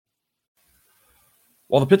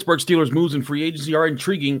While the Pittsburgh Steelers' moves in free agency are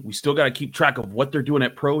intriguing, we still got to keep track of what they're doing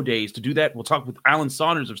at pro days. To do that, we'll talk with Alan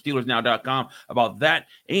Saunders of SteelersNow.com about that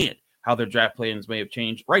and how their draft plans may have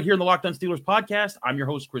changed. Right here in the Locked On Steelers podcast, I'm your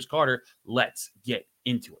host, Chris Carter. Let's get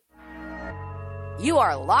into it. You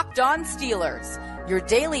are Locked On Steelers, your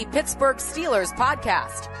daily Pittsburgh Steelers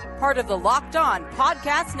podcast, part of the Locked On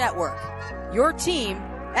Podcast Network, your team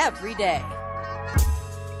every day.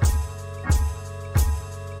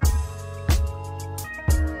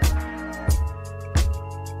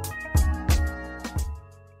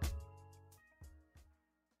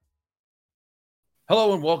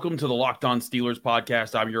 Hello and welcome to the Locked On Steelers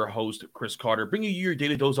podcast. I'm your host, Chris Carter, bringing you your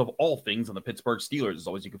daily dose of all things on the Pittsburgh Steelers. As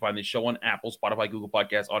always, you can find this show on Apple, Spotify, Google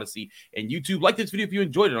Podcasts, Odyssey, and YouTube. Like this video if you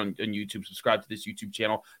enjoyed it on YouTube. Subscribe to this YouTube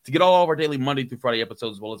channel to get all of our daily Monday through Friday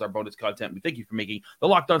episodes as well as our bonus content. We thank you for making the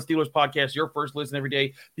Locked On Steelers podcast your first listen every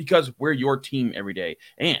day because we're your team every day.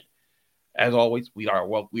 And as always, we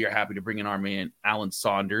are happy to bring in our man, Alan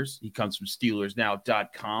Saunders. He comes from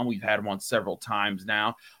SteelersNow.com. We've had him on several times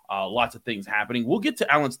now. Lots of things happening. We'll get to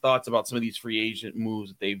Alan's thoughts about some of these free agent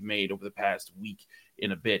moves that they've made over the past week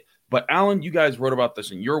in a bit. But, Alan, you guys wrote about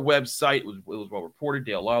this on your website. It was well reported.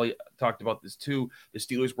 Dale Lally talked about this, too. The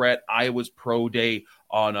Steelers were at Iowa's Pro Day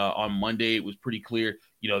on Monday. It was pretty clear,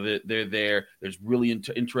 they're there. There's really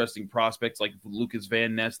interesting prospects like Lukas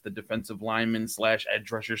Van Ness, the defensive lineman /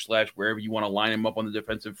 edge rusher / wherever you want to line him up on the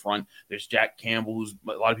defensive front. There's Jack Campbell, who's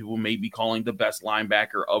a lot of people may be calling the best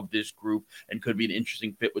linebacker of this group and could be an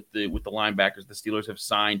interesting fit with the linebackers the Steelers have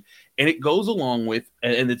signed. And it goes along with,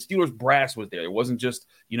 and the Steelers brass was there. It wasn't just,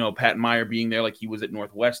 Pat Meyer being there like he was at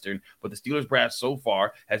Northwestern, but the Steelers brass so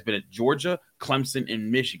far has been at Georgia, Clemson,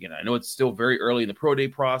 and Michigan. I know it's still very early in the pro day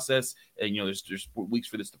process, and there's weeks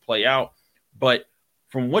for this to play out. But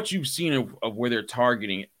from what you've seen of where they're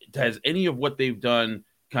targeting, has any of what they've done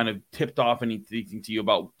kind of tipped off anything to you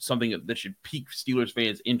about something that should pique Steelers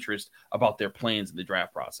fans' interest about their plans in the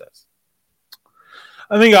draft process?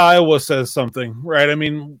 I think Iowa says something, right? I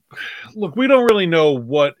mean, look, we don't really know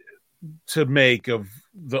what to make of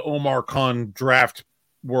the Omar Khan draft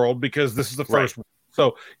world because this is the first one.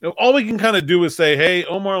 So, all we can kind of do is say, hey,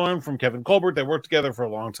 Omar learned from Kevin Colbert. They worked together for a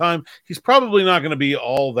long time. He's probably not going to be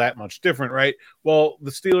all that much different, right? Well,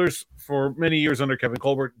 the Steelers, for many years under Kevin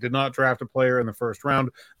Colbert, did not draft a player in the first round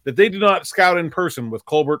that they did not scout in person with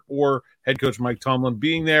Colbert or head coach Mike Tomlin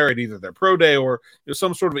being there at either their pro day or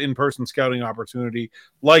some sort of in-person scouting opportunity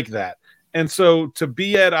like that. And so to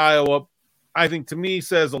be at Iowa, I think to me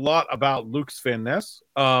says a lot about Lukas Van Ness.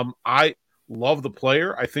 I love the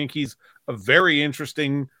player. I think he's a very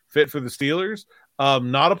interesting fit for the Steelers.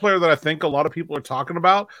 Not a player that I think a lot of people are talking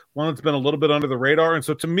about, one that's been a little bit under the radar. And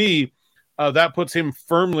so to me, that puts him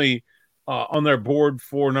firmly on their board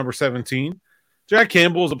for number 17. Jack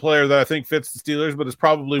Campbell is a player that I think fits the Steelers, but is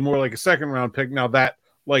probably more like a second-round pick. Now that,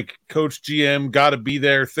 like, coach GM got to be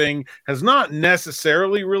there thing has not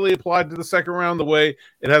necessarily really applied to the second round the way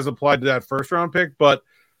it has applied to that first-round pick. But,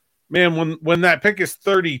 man, when that pick is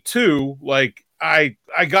 32, like, I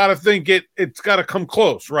got to think it's got to come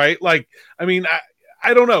close, right? Like, I mean,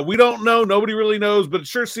 I don't know. We don't know. Nobody really knows, but it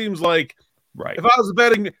sure seems like right. If I was a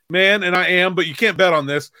betting man, and I am, but you can't bet on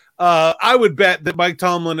this, I would bet that Mike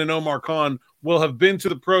Tomlin and Omar Khan will have been to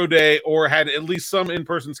the pro day or had at least some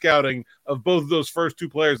in-person scouting of both of those first two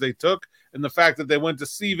players they took. And the fact that they went to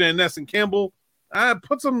see Van Ness and Campbell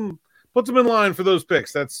puts them in line for those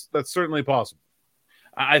picks. That's certainly possible.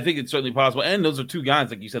 I think it's certainly possible. And those are two guys,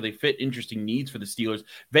 like you said, they fit interesting needs for the Steelers.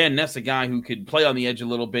 Van Ness, a guy who could play on the edge a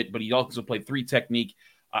little bit, but he also played 3 technique.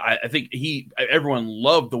 I think everyone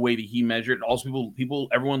loved the way that he measured. Also,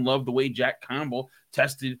 everyone loved the way Jack Campbell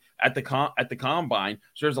tested at the combine.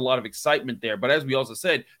 So there's a lot of excitement there. But as we also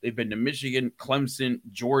said, they've been to Michigan, Clemson,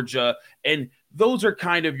 Georgia, and those are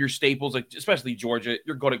kind of your staples, like especially Georgia.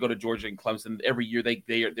 You're going to go to Georgia and Clemson every year.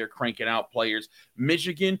 They're cranking out players.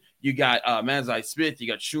 Michigan, you got Mazai Smith, you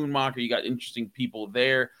got Schoonmaker, you got interesting people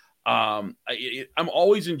there. I'm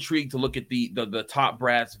always intrigued to look at the top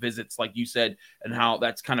brass visits, like you said, and how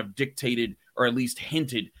that's kind of dictated or at least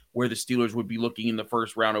hinted where the Steelers would be looking in the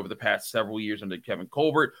first round over the past several years under Kevin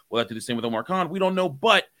Colbert. We'll have to do the same with Omar Khan. We don't know,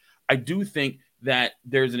 but I do think that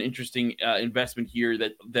there's an interesting investment here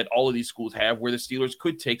that all of these schools have where the Steelers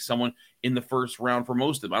could take someone in the first round for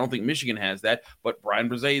most of them. I don't think Michigan has that, but Brian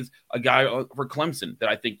Brzee is a guy for Clemson that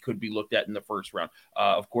I think could be looked at in the first round.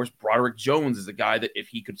 Of course, Broderick Jones is a guy that if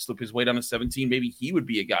he could slip his way down to 17, maybe he would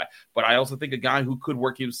be a guy. But I also think a guy who could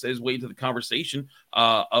work his way into the conversation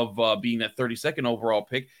of being that 32nd overall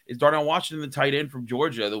pick is Darnell Washington, the tight end from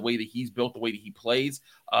Georgia. The way that he's built, the way that he plays,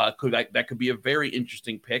 that could be a very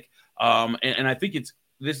interesting pick. And I think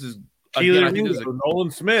this is again, I think there's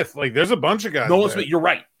Nolan Smith. Like, there's a bunch of guys. Nolan Smith, you're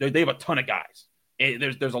right. They have a ton of guys.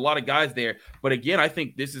 There's a lot of guys there. But again, I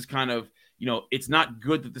think this is kind of, it's not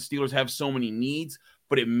good that the Steelers have so many needs,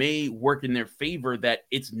 but it may work in their favor that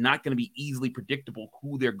it's not going to be easily predictable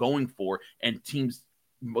who they're going for, and teams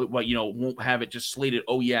won't have it just slated.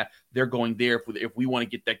 Oh yeah, they're going there. If we want to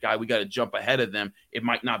get that guy, we got to jump ahead of them. It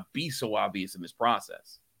might not be so obvious in this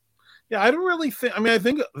process. Yeah, I don't really think. I mean, I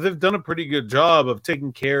think they've done a pretty good job of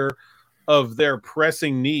taking care of their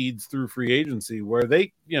pressing needs through free agency, where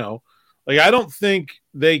they, I don't think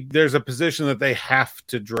there's a position that they have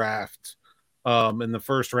to draft in the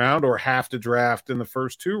first round or have to draft in the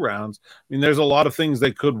first 2 rounds. I mean, there's a lot of things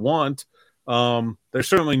they could want. There's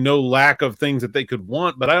certainly no lack of things that they could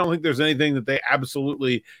want, but I don't think there's anything that they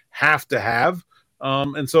absolutely have to have.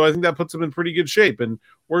 And so I think that puts them in pretty good shape, and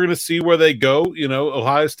we're going to see where they go.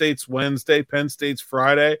 Ohio State's Wednesday, Penn State's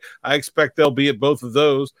Friday. I expect they'll be at both of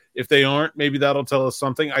those. If they aren't, maybe that'll tell us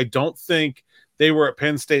something. I don't think they were at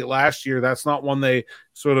Penn State last year. That's not one they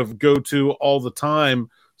sort of go to all the time.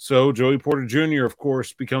 So Joey Porter Jr., of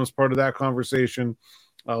course, becomes part of that conversation.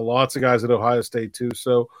 Lots of guys at Ohio State too.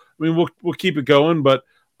 So, I mean, we'll keep it going, but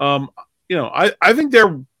I think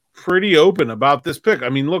they're pretty open about this pick. I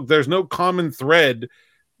mean, look, there's no common thread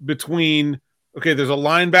between, there's a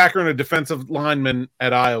linebacker and a defensive lineman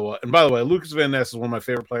at Iowa. And by the way, Lukas Van Ness is one of my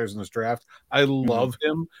favorite players in this draft. I love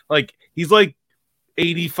him. Like, he's like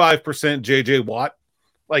 85% JJ Watt.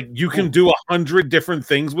 Like, you can do 100 different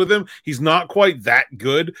things with him. He's not quite that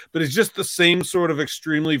good, but he's just the same sort of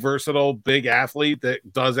extremely versatile big athlete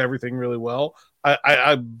that does everything really well.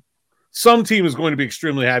 Some team is going to be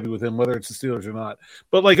extremely happy with him, whether it's the Steelers or not.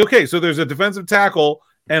 But so there's a defensive tackle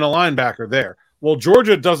and a linebacker there. Well,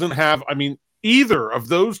 Georgia doesn't have, either of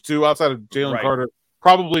those two outside of Jalen Carter.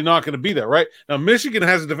 Probably not going to be there, right? Now, Michigan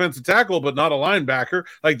has a defensive tackle, but not a linebacker.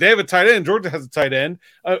 Like, they have a tight end. Georgia has a tight end.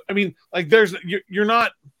 You're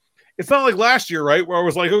not – it's not like last year, right, where I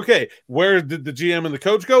was like, okay, where did the GM and the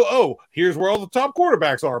coach go? Oh, here's where all the top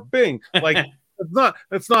quarterbacks are. Bing. Like,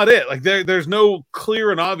 that's not it. Like, there's no clear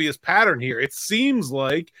and obvious pattern here. It seems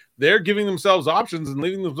like they're giving themselves options and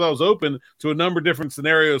leaving themselves open to a number of different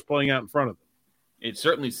scenarios playing out in front of them. It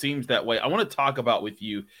certainly seems that way. I want to talk about with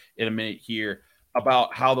you in a minute here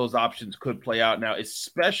about how those options could play out now,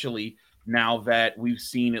 especially now that we've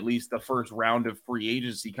seen at least the first round of free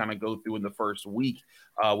agency kind of go through in the first week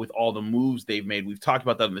with all the moves they've made. We've talked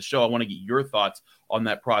about that on the show. I want to get your thoughts on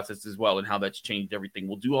that process as well and how that's changed everything.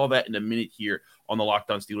 We'll do all that in a minute here on the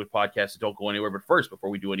Locked On Steelers podcast, so don't go anywhere. But first, before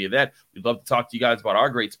we do any of that, we'd love to talk to you guys about our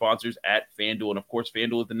great sponsors at FanDuel. And, of course,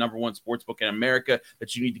 FanDuel is the #1 sportsbook in America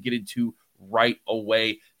that you need to get into right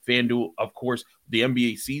away. FanDuel, of course, the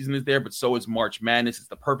NBA season is there, but so is March Madness. It's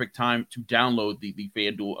the perfect time to download the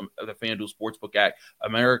FanDuel Sportsbook app,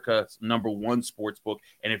 America's #1 sportsbook.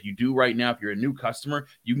 And if you do right now, if you're a new customer,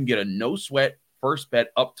 you can get a no-sweat first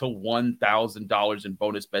bet up to $1,000 in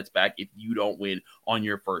bonus bets back if you don't win on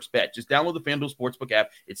your first bet. Just download the FanDuel Sportsbook app.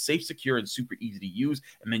 It's safe, secure, and super easy to use.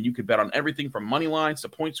 And then you can bet on everything from money lines to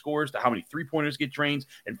point scores to how many three-pointers get drained.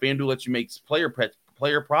 And FanDuel lets you make player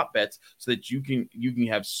prop bets so that you can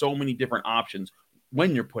have so many different options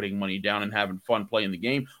when you're putting money down and having fun playing the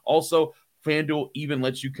game. Also, FanDuel even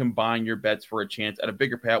lets you combine your bets for a chance at a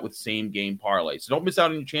bigger payout with same-game parlays. So don't miss out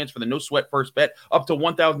on your chance for the no-sweat first bet up to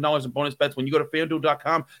 $1,000 in bonus bets when you go to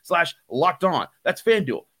FanDuel.com/lockedon. That's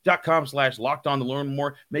FanDuel.com/lockedon to learn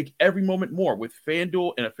more. Make every moment more with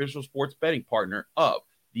FanDuel, an official sports betting partner of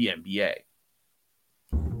the NBA.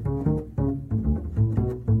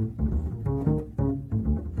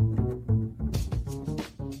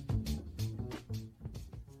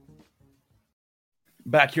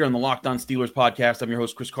 Back here on the Locked On Steelers podcast, I'm your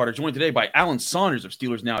host, Chris Carter, joined today by Alan Saunders of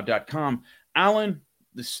SteelersNow.com. Alan,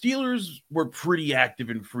 the Steelers were pretty active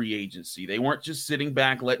in free agency. They weren't just sitting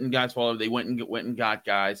back, letting guys fall. They went and got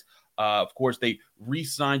guys. Of course, they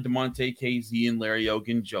re-signed DeMonte KZ and Larry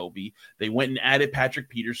Ogunjobi. They went and added Patrick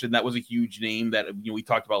Peterson. That was a huge name that we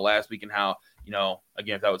talked about last week, and how,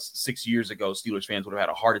 again, if that was 6 years ago, Steelers fans would have had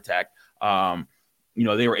a heart attack.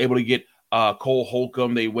 They were able to get Cole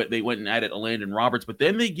Holcomb. They went and added Landon Roberts, but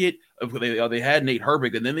then they had Nate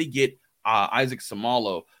Herbig, and then they get Isaac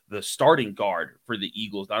Samalo, the starting guard for the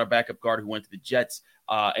Eagles, not a backup guard who went to the Jets,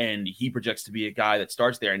 and he projects to be a guy that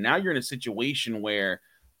starts there. And now you're in a situation where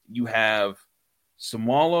you have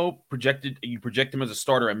Samalo you project him as a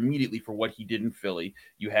starter immediately for what he did in Philly.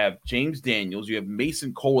 You have James Daniels, you have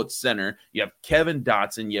Mason Cole at center, you have Kevin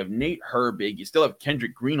Dotson, you have Nate Herbig, you still have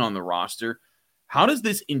Kendrick Green on the roster. How does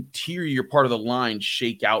this interior part of the line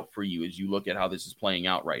shake out for you as you look at how this is playing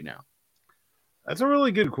out right now? That's a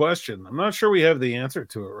really good question. I'm not sure we have the answer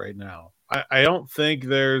to it right now. I don't think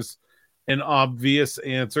there's an obvious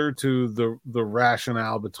answer to the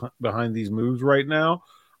rationale behind these moves right now.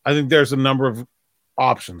 I think there's a number of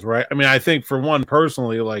options, right? I mean, I think for one,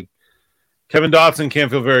 personally, like Kevin Dotson can't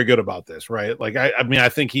feel very good about this, right? Like, I mean, I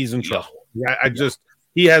think he's in trouble. Yeah,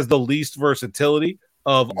 he has the least versatility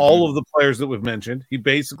of all of the players that we've mentioned. He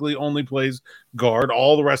basically only plays guard.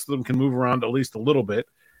 All the rest of them can move around at least a little bit.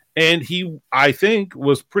 And he, I think,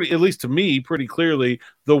 was pretty, at least to me, pretty clearly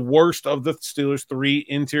the worst of the Steelers' 3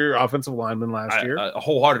 interior offensive linemen last year. I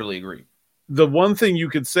wholeheartedly agree. The one thing you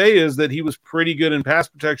could say is that he was pretty good in pass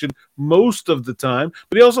protection most of the time,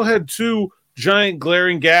 but he also had 2 giant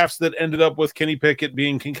glaring gaffes that ended up with Kenny Pickett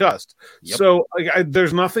being concussed. Yep. So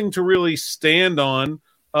there's nothing to really stand on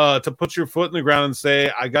to put your foot in the ground and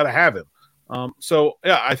say, I got to have him. So,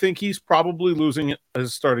 yeah, I think he's probably losing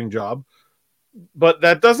his starting job. But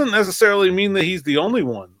that doesn't necessarily mean that he's the only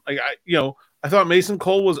one. Like I thought Mason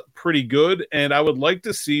Cole was pretty good, and I would like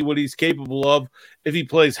to see what he's capable of if he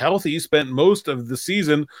plays healthy. He spent most of the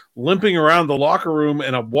season limping around the locker room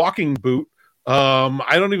in a walking boot.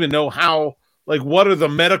 I don't even know how. Like, what are the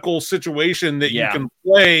medical situation that you can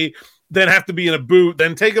play, then have to be in a boot,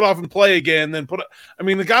 then take it off and play again, then I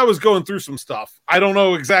mean, the guy was going through some stuff. I don't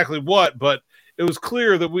know exactly what, but it was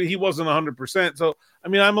clear that he wasn't 100%. So, I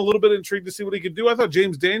mean, I'm a little bit intrigued to see what he could do. I thought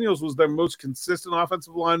James Daniels was their most consistent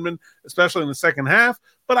offensive lineman, especially in the second half.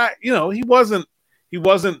 But he wasn't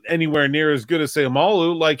anywhere near as good as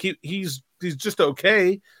Seumalo. Like he's just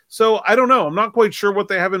okay. So I don't know. I'm not quite sure what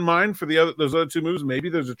they have in mind for those other 2 moves. Maybe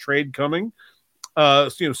there's a trade coming.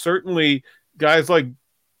 Certainly guys like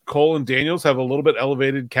Cole and Daniels have a little bit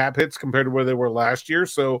elevated cap hits compared to where they were last year.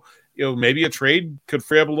 So, maybe a trade could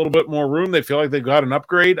free up a little bit more room. They feel like they've got an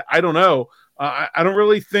upgrade. I don't know. I don't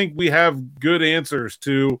really think we have good answers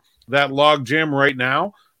to that log jam right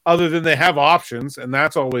now, other than they have options, and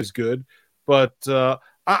that's always good. But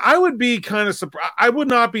I would be kind of surprised. I would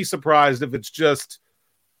not be surprised if it's just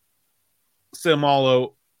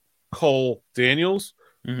Seumalo, Cole, Daniels.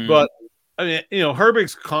 Mm-hmm. But I mean,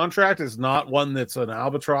 Herbig's contract is not one that's an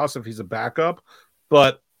albatross if he's a backup,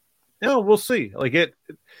 but we'll see. Like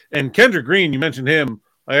and Kendrick Green, you mentioned him.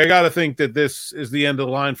 I got to think that this is the end of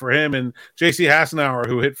the line for him. And J.C. Hassenauer,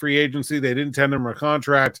 who hit free agency, they didn't tender him a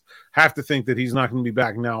contract. Have to think that he's not going to be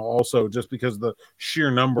back now also, just because of the sheer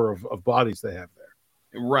number of bodies they have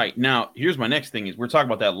there. Right. Now, here's my next thing is we're talking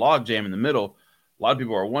about that log jam in the middle. A lot of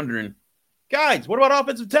people are wondering, guys, what about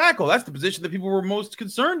offensive tackle? That's the position that people were most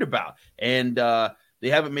concerned about. And they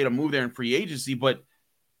haven't made a move there in free agency. But,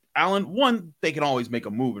 Alan, one, they can always make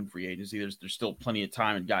a move in free agency. There's still plenty of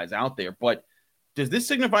time and guys out there. But does this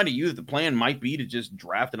signify to you that the plan might be to just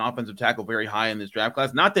draft an offensive tackle very high in this draft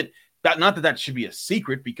class? Not that should be a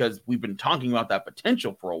secret, because we've been talking about that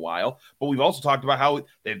potential for a while, but we've also talked about how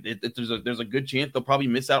there's a good chance they'll probably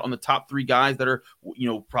miss out on the top 3 guys that are,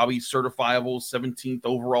 probably certifiable 17th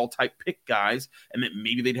overall type pick guys, and that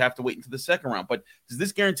maybe they'd have to wait until the second round. But does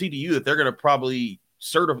this guarantee to you that they're going to probably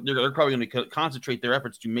they're probably going to concentrate their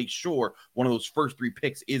efforts to make sure one of those first 3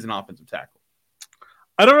 picks is an offensive tackle?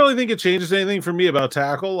 I don't really think it changes anything for me about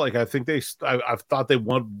tackle. Like, I think I've thought they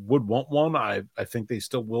would want one. I think they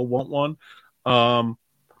still will want one.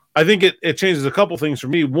 I think it changes a couple things for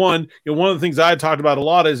me. One, one of the things I talked about a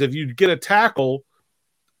lot is if you get a tackle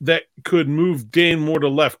that could move Dane Moore to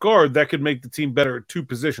left guard, that could make the team better at 2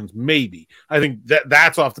 positions. Maybe. I think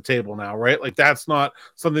that's off the table now, right? Like, that's not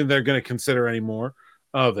something they're going to consider anymore.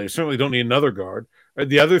 They certainly don't need another guard.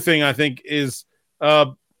 The other thing I think is,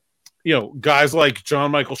 guys like John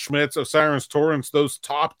Michael Schmitz, Osiris Torrance, those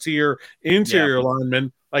top tier interior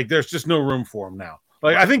linemen, like there's just no room for them now.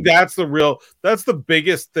 Like, I think that's the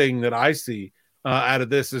biggest thing that I see out of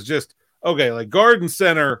this is just, okay, like guard and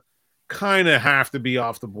center kind of have to be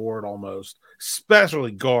off the board almost,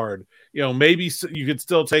 especially guard. Maybe you could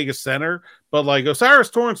still take a center, but like Osiris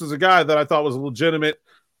Torrance is a guy that I thought was a legitimate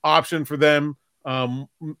option for them. In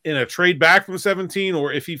a trade back from 17,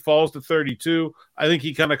 or if he falls to 32, I think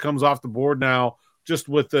he kind of comes off the board now, just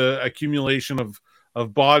with the accumulation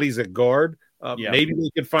of bodies at guard. Maybe they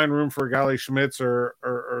could find room for a guy like Schmitz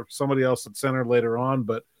or somebody else at center later on.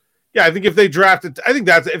 But yeah, I think if they drafted,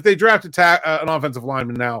 an offensive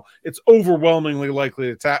lineman now, it's overwhelmingly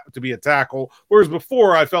likely to be a tackle. Whereas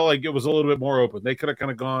before, I felt like it was a little bit more open. They could have kind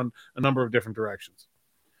of gone a number of different directions.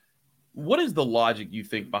 What is the logic, you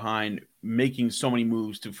think, behind making so many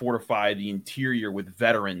moves to fortify the interior with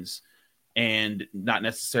veterans and not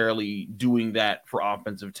necessarily doing that for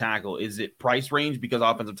offensive tackle? Is it price range because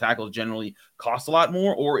offensive tackles generally cost a lot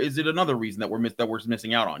more, or is it another reason that we're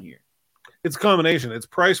missing out on here? It's a combination. It's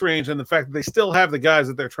price range and the fact that they still have the guys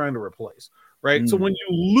that they're trying to replace, right? So when you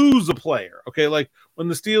lose a player, okay, like when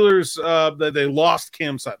the Steelers they lost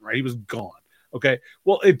Cam Sutton, right? He was gone. Okay.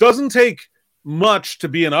 Well, it doesn't take much to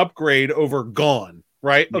be an upgrade over gone,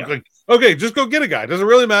 right? Yeah. Okay, just go get a guy. Doesn't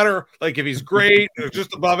really matter like if he's great or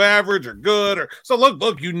just above average or good or so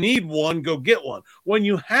look, you need one, go get one. When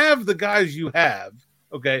you have the guys you have,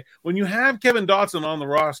 okay, when you have Kevin Dotson on the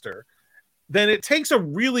roster, then it takes a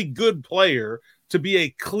really good player to be a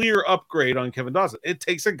clear upgrade on Kevin Dotson. It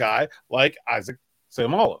takes a guy like Isaac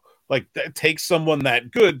Seumalo. Like it takes someone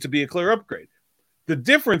that good to be a clear upgrade. The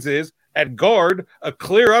difference is at guard, a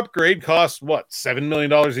clear upgrade costs what, $7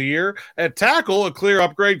 million a year? At tackle, a clear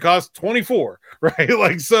upgrade costs 24, right?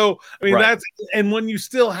 Like, so, I mean, that's, and when you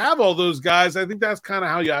still have all those guys, I think that's kind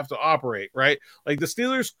of how you have to operate, right? Like the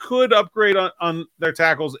Steelers could upgrade on their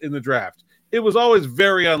tackles in the draft. It was always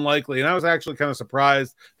very unlikely, and I was actually kind of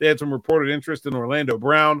surprised they had some reported interest in Orlando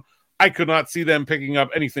Brown. I could not see them picking up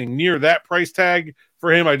anything near that price tag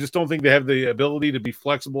for him. I just don't think they have the ability to be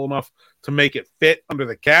flexible enough to make it fit under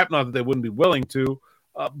the cap. Not that they wouldn't be willing to.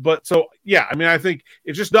 But so, yeah, I mean, I think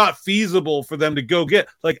it's just not feasible for them to go get.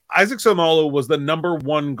 Like, Isaac Seumalo was the number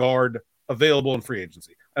one guard available in free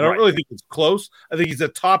agency. I don't really think it's close. I think he's a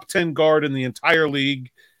top 10 guard in the entire league,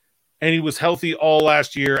 and he was healthy all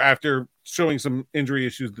last year after showing some injury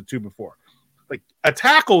issues the two before. Like a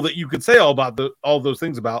tackle that you could say all those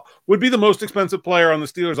things about would be the most expensive player on the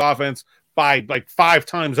Steelers offense by like 5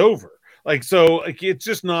 times over. Like, so like, it's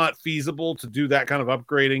just not feasible to do that kind of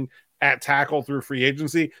upgrading at tackle through free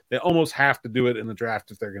agency. They almost have to do it in the draft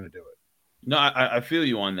if they're going to do it. No, I feel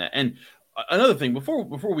you on that. And another thing, before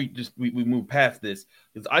we move past this,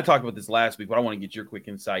 because I talked about this last week, but I want to get your quick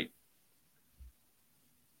insight.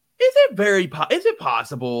 Is it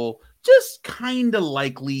possible, just kind of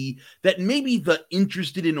likely, that maybe the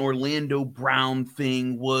interested in Orlando Brown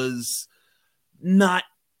thing was not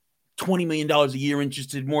 $20 million a year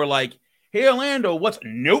interested, more like, hey, Orlando, what's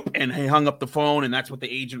nope? And he hung up the phone, and that's what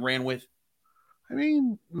the agent ran with? I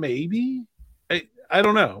mean, maybe. I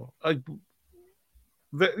don't know.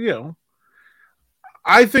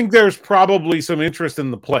 I think there's probably some interest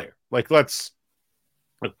in the player. Like, let's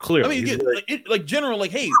clearly. I mean, general,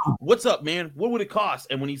 like, hey, what's up, man? What would it cost?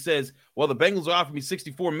 And when he says, well, the Bengals are offering me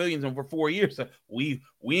 $64 million over 4 years, we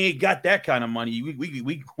ain't got that kind of money.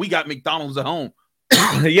 We got McDonald's at home.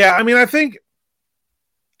 Yeah, I mean, I think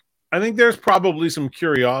there's probably some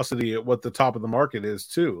curiosity at what the top of the market is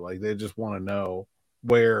too. Like they just want to know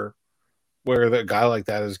where the guy like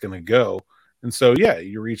that is going to go. And so, yeah,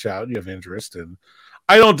 you reach out, you have interest, and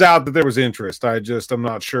I don't doubt that there was interest. I'm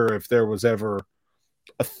not sure if there was ever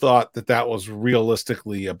a thought that was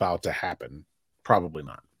realistically about to happen. Probably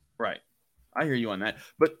not. Right. I hear you on that.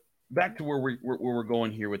 But back to where we're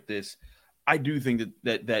going here with this. I do think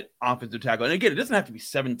that offensive tackle, and again, it doesn't have to be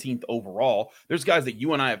 17th overall. There's guys that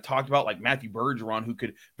you and I have talked about, like Matthew Bergeron, who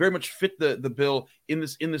could very much fit the bill in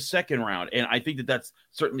the second round. And I think that's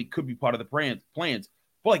certainly could be part of the plans.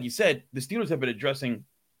 But like you said, the Steelers have been addressing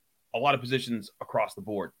a lot of positions across the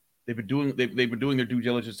board. They've been doing their due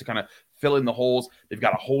diligence to kind of fill in the holes. They've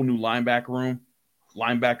got a whole new linebacker room.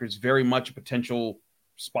 Linebackers very much a potential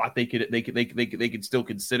spot they could still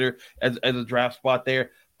consider as a draft spot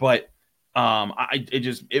there. But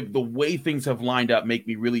the way things have lined up make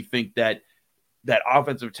me really think that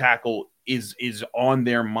offensive tackle is on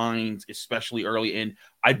their minds, especially early. And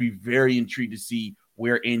I'd be very intrigued to see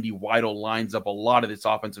where Andy Weidl lines up a lot of this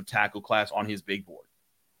offensive tackle class on his big board.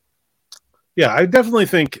 Yeah, I definitely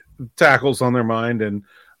think tackle's on their mind, and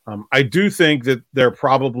I do think that they're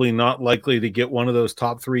probably not likely to get one of those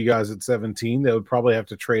top 3 guys at 17. They would probably have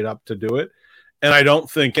to trade up to do it, and I don't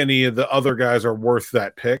think any of the other guys are worth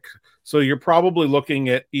that pick. So you're probably looking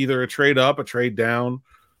at either a trade up, a trade down,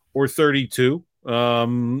 or 32.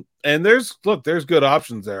 And there's good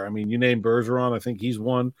options there. I mean, you named Bergeron, I think he's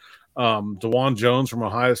one. DeJuan Jones from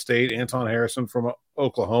Ohio State, Anton Harrison from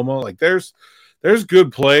Oklahoma. Like there's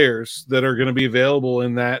good players that are going to be available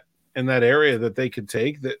in that area that they could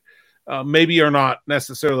take that maybe are not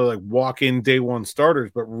necessarily like walk-in day one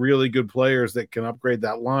starters, but really good players that can upgrade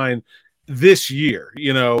that line this year.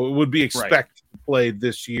 It would be expected to play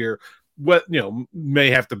this year. What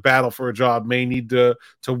may have to battle for a job, may need to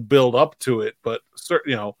build up to it, but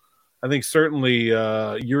I think certainly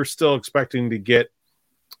you're still expecting to get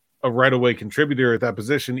a right away contributor at that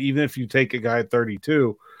position, even if you take a guy at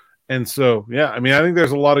 32. And so, yeah, I mean, I think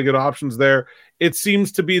there's a lot of good options there. It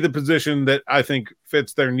seems to be the position that I think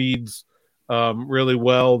fits their needs really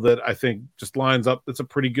well that I think just lines up. It's a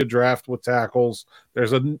pretty good draft with tackles.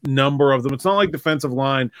 There's a number of them. It's not like defensive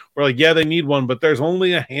line where like, yeah, they need one, but there's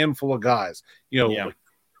only a handful of guys. Like,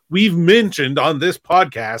 we've mentioned on this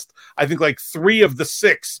podcast, I think like 3 of the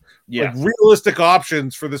 6 like realistic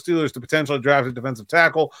options for the Steelers to potentially draft a defensive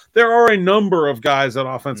tackle. There are a number of guys on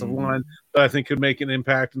offensive line that I think could make an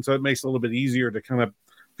impact, and so it makes it a little bit easier to kind of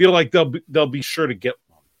feel like they'll be sure to get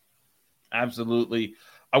one. Absolutely.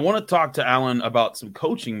 I want to talk to Alan about some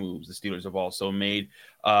coaching moves the Steelers have also made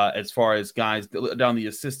as far as guys down the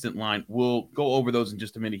assistant line. We'll go over those in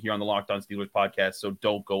just a minute here on the Locked On Steelers podcast, so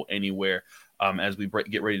don't go anywhere as we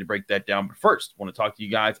get ready to break that down. But first, I want to talk to you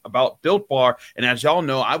guys about Built Bar. And as y'all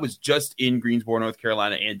know, I was just in Greensboro, North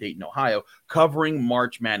Carolina and Dayton, Ohio, covering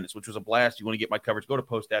March Madness, which was a blast. You want to get my coverage, go to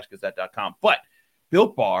post-gazette.com. But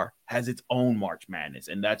Built Bar has its own March Madness,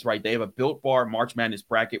 and that's right. They have a Built Bar March Madness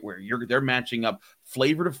bracket where they're matching up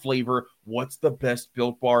flavor to flavor. What's the best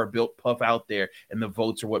Built Bar or Built Puff out there? And the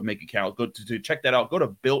votes are what make it count. Go to check that out. Go to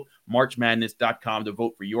BuiltMarchMadness.com to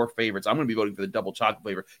vote for your favorites. I'm going to be voting for the double chocolate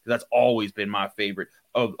flavor because that's always been my favorite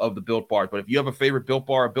of the Built Bars. But if you have a favorite Built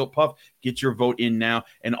Bar or Built Puff, get your vote in now.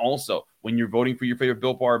 And also, when you're voting for your favorite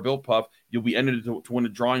Built Bar or Built Puff, you'll be entered to win a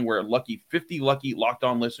drawing where 50 lucky Locked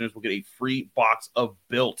On listeners will get a free box of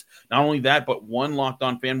Built. Not only that, but one Locked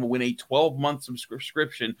On fan will win a 12-month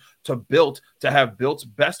subscription to Built to have Built's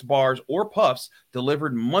best bars or puffs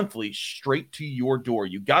delivered monthly straight to your door.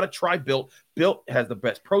 You got to try Built. Built has the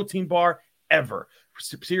best protein bar ever.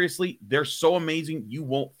 Seriously, they're so amazing. You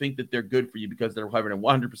won't think that they're good for you because they're having a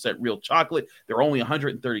 100% real chocolate. They're only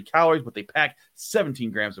 130 calories, but they pack 17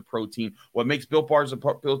 grams of protein. What makes Built Bars and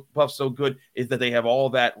Built Puffs so good is that they have all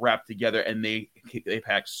that wrapped together, and they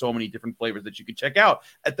pack so many different flavors that you can check out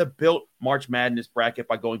at the Built March Madness bracket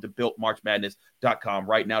by going to BuiltMarchMadness.com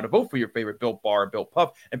right now to vote for your favorite Built Bar or Built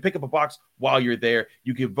Puff and pick up a box while you're there.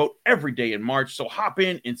 You can vote every day in March, so hop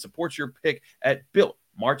in and support your pick at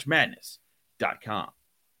BuiltMarchMadness.com.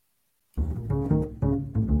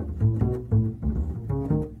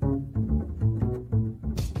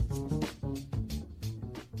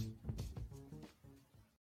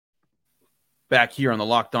 Back here on the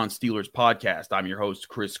Locked On Steelers podcast, I'm your host,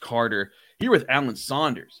 Chris Carter, here with Alan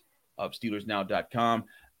Saunders of SteelersNow.com.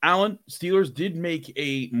 Alan, Steelers did make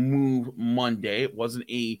a move Monday. It wasn't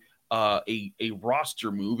a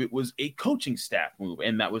roster move. It was a coaching staff move,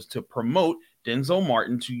 and that was to promote Denzel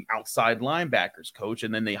Martin to outside linebackers coach,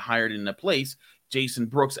 and then they hired in a place Jason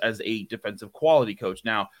Brooks as a defensive quality coach.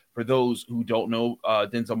 Now, for those who don't know,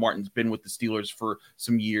 Denzel Martin's been with the Steelers for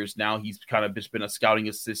some years now. He's kind of just been a scouting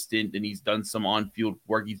assistant, and he's done some on-field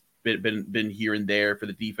work. He's been here and there for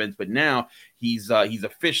the defense, but now he's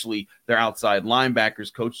officially their outside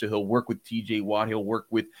linebackers coach. So he'll work with TJ Watt, he'll work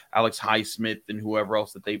with Alex Highsmith, and whoever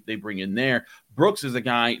else that they bring in there. Brooks is a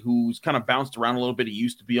guy who's kind of bounced around a little bit. He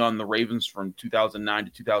used to be on the Ravens from 2009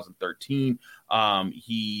 to 2013.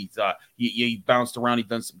 He bounced around. He's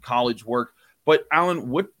done some college work. But Alan,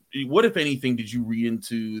 what if anything did you read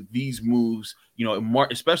into these moves?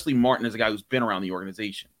 Especially Martin as a guy who's been around the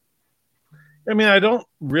organization. I mean, I don't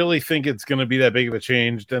really think it's going to be that big of a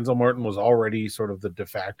change. Denzel Martin was already sort of the de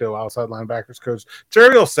facto outside linebackers coach.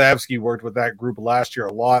 Terry Olszewski worked with that group last year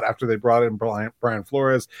a lot after they brought in Brian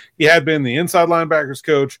Flores. He had been the inside linebackers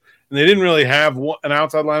coach, and they didn't really have an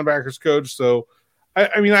outside linebackers coach. So, I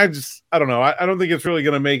don't know. I don't think it's really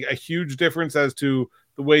going to make a huge difference as to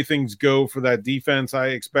the way things go for that defense. I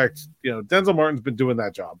expect, Denzel Martin's been doing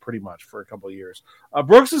that job pretty much for a couple of years.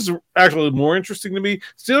 Brooks is actually more interesting to me.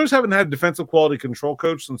 Steelers haven't had a defensive quality control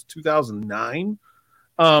coach since 2009.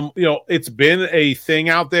 It's been a thing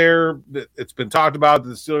out there. It's been talked about that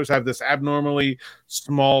the Steelers have this abnormally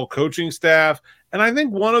small coaching staff. And I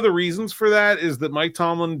think one of the reasons for that is that Mike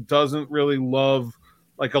Tomlin doesn't really love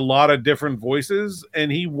like a lot of different voices,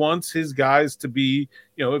 and he wants his guys to be,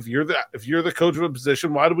 if you're the coach of a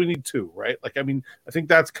position, why do we need two, right? I think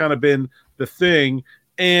that's kind of been the thing.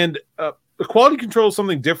 And the quality control is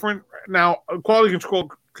something different now. Quality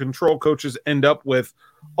control coaches end up with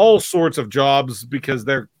all sorts of jobs because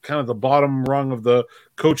they're kind of the bottom rung of the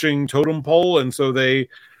coaching totem pole, and so they,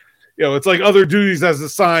 it's like other duties as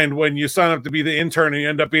assigned when you sign up to be the intern and you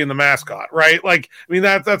end up being the mascot, right?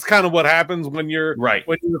 That's kind of what happens when you're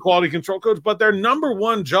the quality control coach. But their number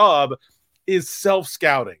one job is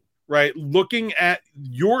self-scouting, right? Looking at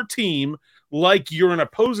your team like you're an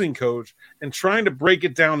opposing coach and trying to break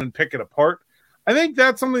it down and pick it apart. I think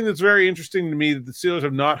that's something that's very interesting to me that the Steelers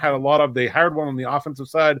have not had a lot of. They hired one on the offensive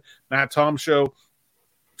side, Matt Tom's show,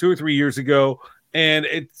 2 or 3 years ago. And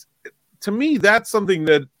to me, that's something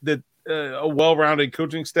that a well-rounded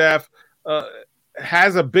coaching staff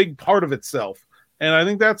has a big part of itself. And I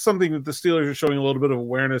think that's something that the Steelers are showing a little bit of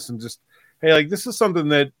awareness and just, hey, like this is something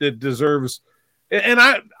that deserves. And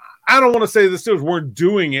I don't want to say the Steelers weren't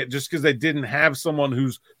doing it just because they didn't have someone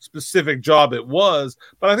whose specific job it was,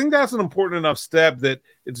 but I think that's an important enough step that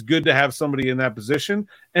it's good to have somebody in that position.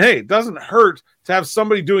 And hey, it doesn't hurt to have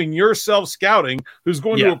somebody doing your self scouting who's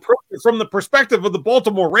going to approach it from the perspective of the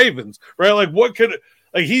Baltimore Ravens, right? Like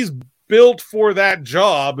he's built for that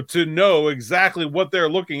job to know exactly what they're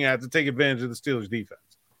looking at to take advantage of the Steelers defense.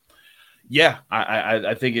 Yeah,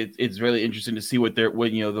 I think it's really interesting to see what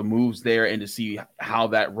the moves there and to see how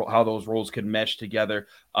those roles could mesh together.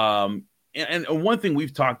 And one thing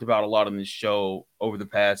we've talked about a lot on this show over the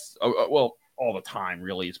past, all the time,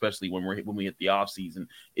 really, especially when we hit the offseason,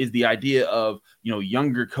 is the idea of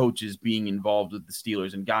younger coaches being involved with the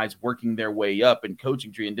Steelers and guys working their way up and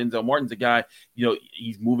coaching tree. And Denzel Martin's a guy,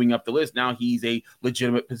 he's moving up the list. Now he's a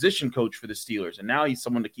legitimate position coach for the Steelers, and now he's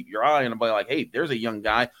someone to keep your eye on and be like, hey, there's a young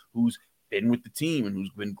guy who's been with the team and who's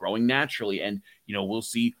been growing naturally, and we'll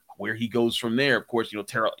see where he goes from there. Of course,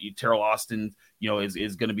 Terrell Austin,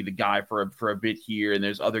 is going to be the guy for a bit here, and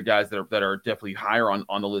there's other guys that are definitely higher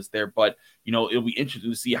on the list there. But it'll be interesting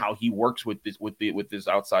to see how he works with this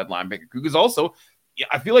outside linebacker crew, because also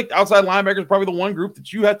I feel like the outside linebacker is probably the one group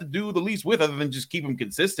that you have to do the least with, other than just keep them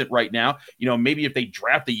consistent right now. Maybe if they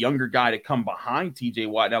draft a younger guy to come behind TJ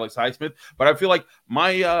Watt and Alex Highsmith, but I feel like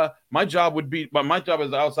my job as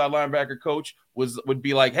the outside linebacker coach would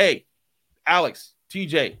be like, hey, Alex,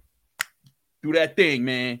 TJ, do that thing,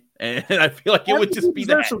 man. And I feel like it would just be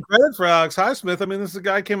that. There's some credit for Alex Highsmith. I mean, this is a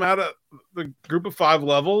guy came out of the group of 5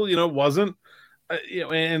 level, wasn't,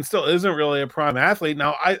 and still isn't really a prime athlete.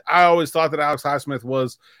 Now, I always thought that Alex Highsmith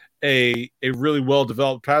was a really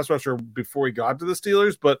well-developed pass rusher before he got to the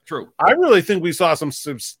Steelers, but true, I really think we saw some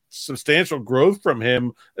substantial growth from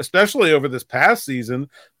him, especially over this past season,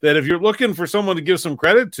 that if you're looking for someone to give some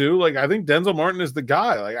credit to, like, I think Denzel Martin is the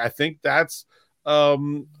guy. Like, I think that's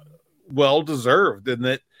well-deserved, and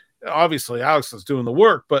that obviously Alex is doing the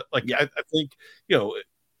work, but I think,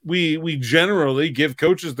 we generally give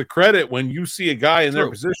coaches the credit when you see a guy in their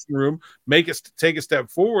position room take a step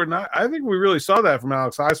forward. And I think we really saw that from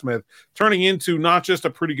Alex Highsmith, turning into not just a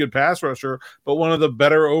pretty good pass rusher, but one of the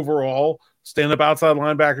better overall stand-up outside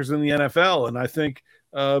linebackers in the NFL. And I think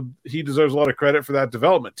he deserves a lot of credit for that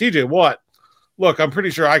development. TJ Watt, look, I'm pretty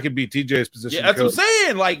sure I could be TJ's position. Yeah, that's coach. what I'm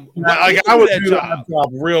saying. Like I would do that job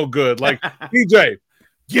real good. Like, TJ,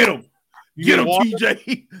 get him. Get him,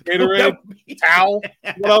 TJ. Gatorade, towel.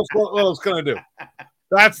 What else can I do?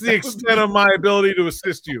 That's the extent of my ability to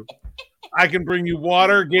assist you. I can bring you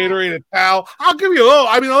water, Gatorade, a towel. I'll give you a little.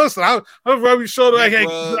 I mean, listen, I'll rub your shoulder. Like, hey,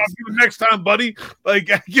 I'll give you next time, buddy. Like,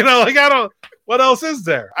 I don't. What else is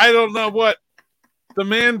there? I don't know what the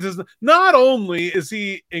man does. Not only is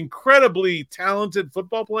he incredibly talented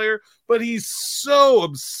football player, but he's so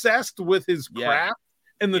obsessed with his craft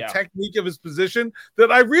and the technique of his position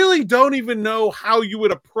that I really don't even know how you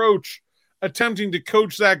would approach attempting to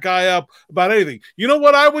coach that guy up about anything. You know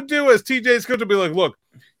what I would do as TJ's coach would be like, look,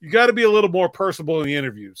 you got to be a little more personable in the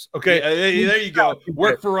interviews. Okay. Yeah, there you go.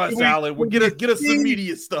 Work for us, Alan. We'll get us some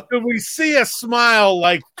media stuff. Could we see a smile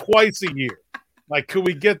like twice a year? Like, could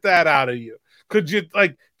we get that out of you? Could you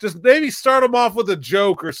just maybe start them off with a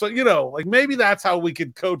joke or so, like maybe that's how we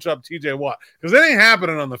could coach up TJ Watt, because it ain't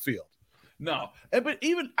happening on the field. No, but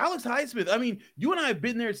even Alex Highsmith, I mean, you and I have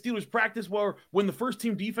been there at Steelers practice where when the first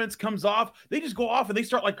team defense comes off, they just go off and they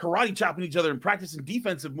start like karate chopping each other and practicing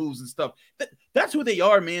defensive moves and stuff. That's who they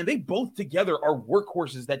are, man. They both together are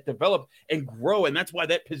workhorses that develop and grow, and that's why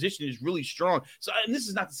that position is really strong. So, and this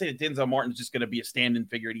is not to say that Denzel Martin is just going to be a stand-in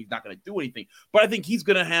figure and he's not going to do anything, but I think he's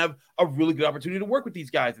going to have a really good opportunity to work with these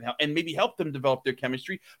guys and maybe help them develop their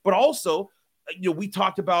chemistry, but also we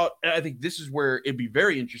talked about, I think this is where it'd be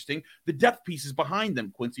very interesting, the depth pieces behind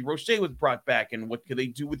them. Quincy Roche was brought back, and what could they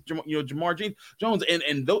do with Jamar Jones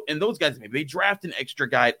and those guys? Maybe they draft an extra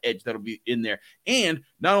guy at edge that'll be in there. And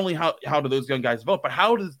not only how do those young guys develop, but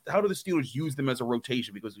how do the Steelers use them as a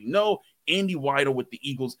rotation? Because we know Andy Weidel with the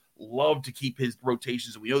Eagles love to keep his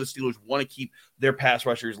rotations, and we know the Steelers want to keep their pass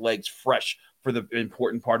rushers' legs fresh for the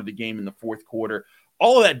important part of the game in the fourth quarter.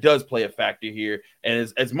 All of that does play a factor here,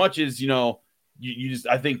 and as much as you just,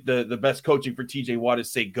 I think the best coaching for TJ Watt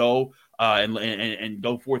is say go and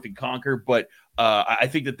go forth and conquer. But I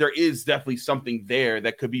think that there is definitely something there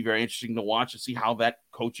that could be very interesting to watch to see how that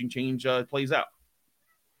coaching change plays out.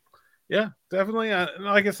 Yeah, definitely.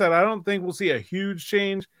 Like I said, I don't think we'll see a huge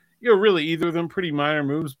change. Really either of them pretty minor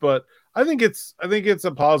moves, but I think it's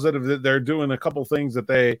a positive that they're doing a couple things that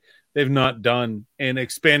they've not done, and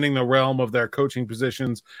expanding the realm of their coaching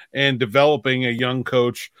positions and developing a young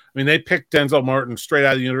coach. I mean, they picked Denzel Martin straight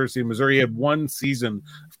out of the University of Missouri. He had 1 season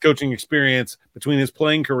of coaching experience between his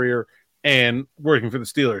playing career and working for the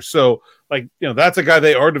Steelers. So, that's a guy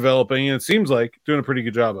they are developing, and it seems like doing a pretty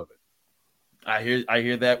good job of it. I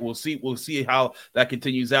hear that. We'll see how that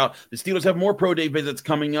continues out. The Steelers have more pro day visits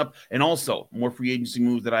coming up, and also more free agency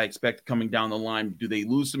moves that I expect coming down the line. Do they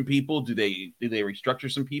lose some people? Do they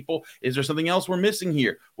restructure some people? Is there something else we're missing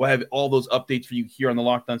here? We'll have all those updates for you here on the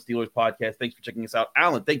Locked On Steelers podcast. Thanks for checking us out.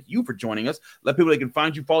 Alan, thank you for joining us. Let people they can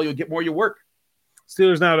find you, follow you, and get more of your work.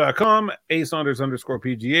 SteelersNow.com,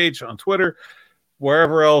 @Saunders_PGH on Twitter.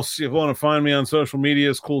 Wherever else you want to find me on social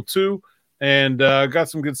media is cool too. And got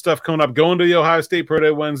some good stuff coming up. Going to the Ohio State Pro Day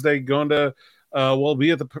Wednesday. We'll be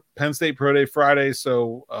at the Penn State Pro Day Friday.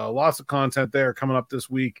 So lots of content there coming up this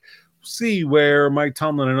week. See where Mike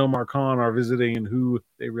Tomlin and Omar Khan are visiting and who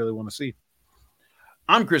they really want to see.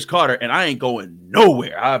 I'm Chris Carter, and I ain't going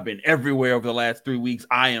nowhere. I've been everywhere over the last 3 weeks.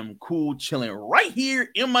 I am cool, chilling right here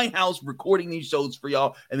in my house, recording these shows for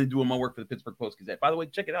y'all, and then doing my work for the Pittsburgh Post-Gazette. By the way,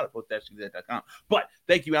 check it out at post-gazette.com. But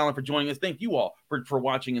thank you, Alan, for joining us. Thank you all for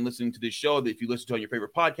watching and listening to this show. If you listen to it on your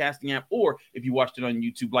favorite podcasting app, or if you watched it on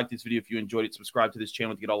YouTube, like this video if you enjoyed it. Subscribe to this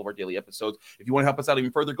channel to get all of our daily episodes. If you want to help us out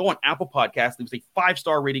even further, go on Apple Podcasts. Leave us a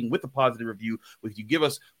 5-star rating with a positive review. If you give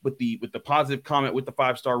us with the positive comment with the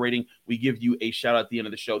 5-star rating, we give you a shout out at the end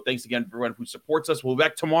of the show. Thanks again for everyone who supports us. We'll be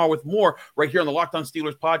back tomorrow with more right here on the Locked On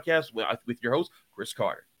Steelers podcast with your host, Chris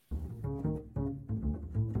Carter.